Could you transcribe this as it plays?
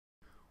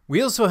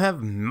We also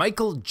have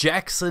Michael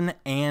Jackson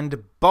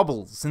and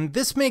Bubbles, and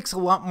this makes a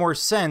lot more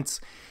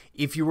sense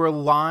if you were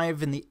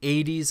alive in the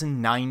 80s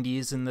and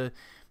 90s and the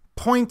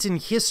point in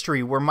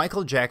history where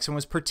Michael Jackson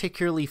was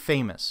particularly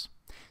famous.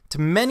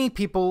 To many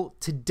people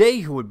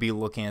today who would be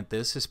looking at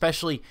this,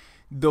 especially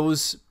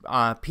those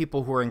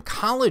people who are in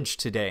college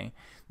today,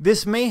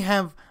 this may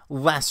have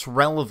less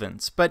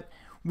relevance, but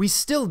we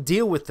still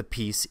deal with the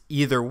piece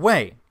either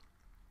way.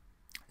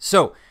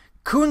 So,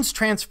 Koons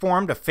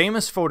transformed a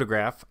famous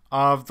photograph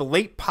of the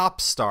late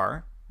pop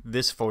star,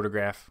 this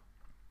photograph,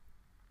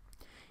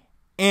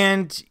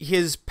 and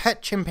his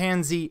pet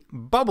chimpanzee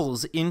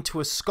Bubbles into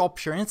a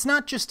sculpture. And it's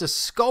not just a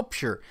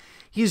sculpture.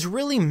 He's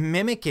really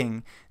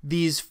mimicking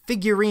these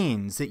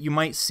figurines that you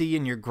might see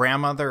in your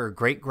grandmother or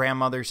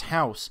great-grandmother's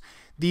house.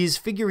 These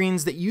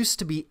figurines that used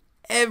to be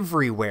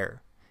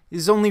everywhere. It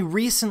is only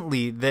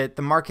recently that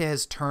the market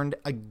has turned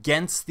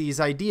against these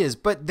ideas,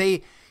 but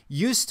they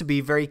used to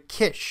be very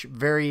kitsch,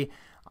 very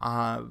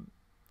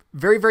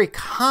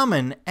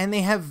common, and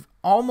they have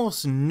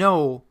almost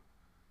no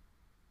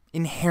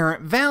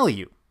inherent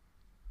value.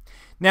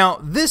 Now,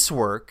 this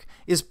work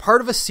is part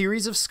of a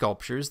series of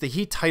sculptures that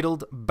he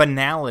titled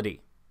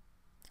Banality,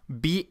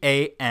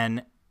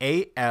 B-A-N-A-L-I-T-Y.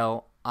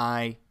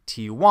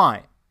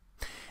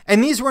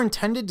 And these were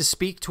intended to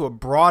speak to a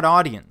broad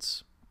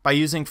audience by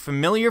using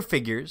familiar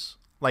figures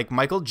like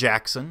Michael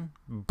Jackson,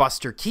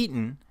 Buster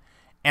Keaton,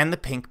 and the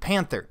Pink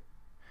Panther.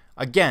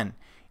 Again,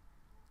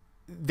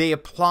 they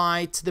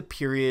apply to the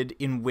period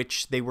in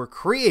which they were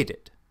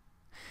created.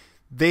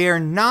 They are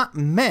not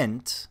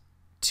meant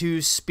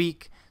to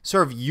speak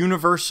sort of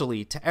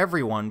universally to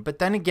everyone, but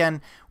then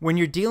again, when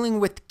you're dealing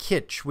with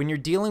kitsch, when you're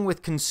dealing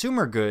with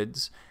consumer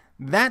goods,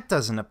 that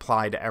doesn't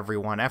apply to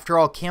everyone. After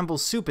all,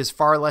 Campbell's soup is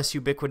far less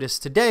ubiquitous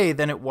today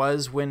than it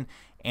was when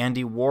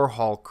Andy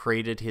Warhol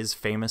created his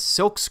famous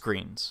silk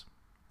screens.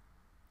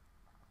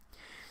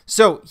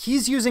 So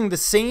he's using the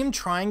same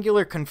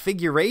triangular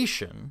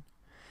configuration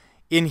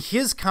in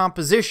his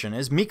composition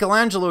as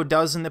Michelangelo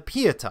does in the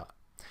Pietà,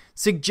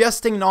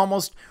 suggesting an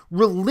almost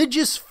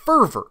religious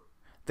fervor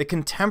that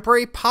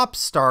contemporary pop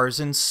stars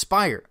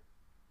inspire,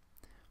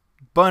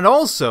 but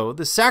also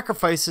the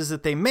sacrifices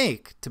that they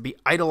make to be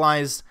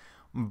idolized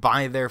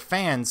by their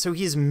fans. So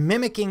he's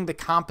mimicking the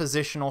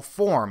compositional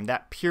form,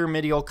 that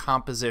pyramidal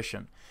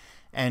composition.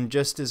 And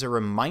just as a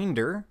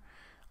reminder,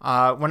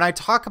 when I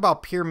talk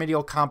about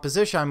pyramidal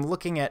composition, I'm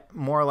looking at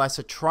more or less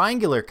a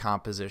triangular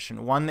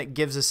composition, one that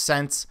gives a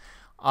sense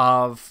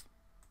of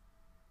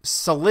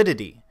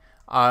solidity,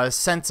 a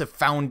sense of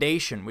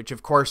foundation, which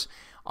of course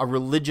a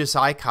religious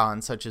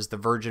icon such as the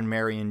Virgin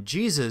Mary and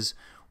Jesus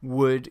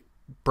would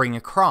bring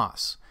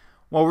across.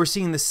 Well, we're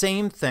seeing the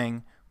same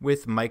thing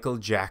with Michael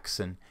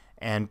Jackson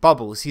and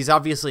Bubbles. He's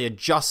obviously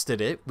adjusted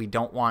it. We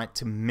don't want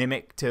to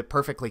mimic, to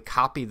perfectly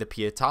copy the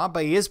Pietà,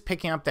 but he is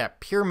picking up that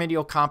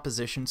pyramidal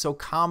composition so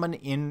common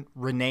in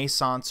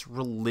Renaissance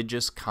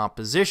religious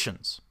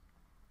compositions.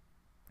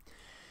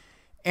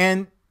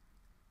 And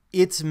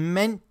it's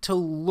meant to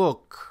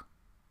look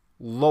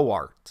low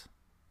art,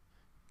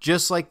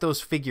 just like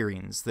those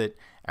figurines that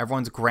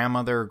everyone's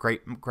grandmother or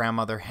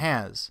great-grandmother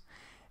has.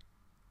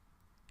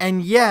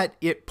 And yet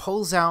it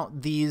pulls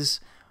out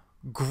these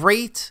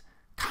great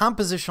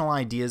compositional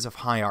ideas of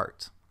high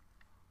art.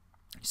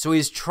 So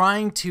he's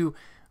trying to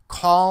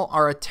call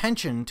our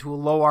attention to a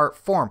low art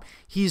form.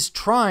 He's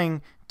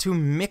trying to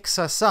mix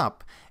us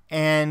up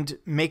and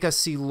make us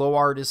see low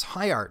art as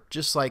high art,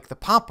 just like the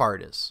pop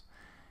art is.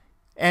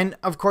 And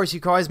of course, you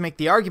can always make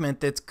the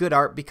argument that it's good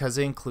art because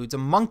it includes a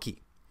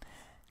monkey.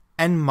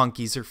 And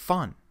monkeys are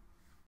fun.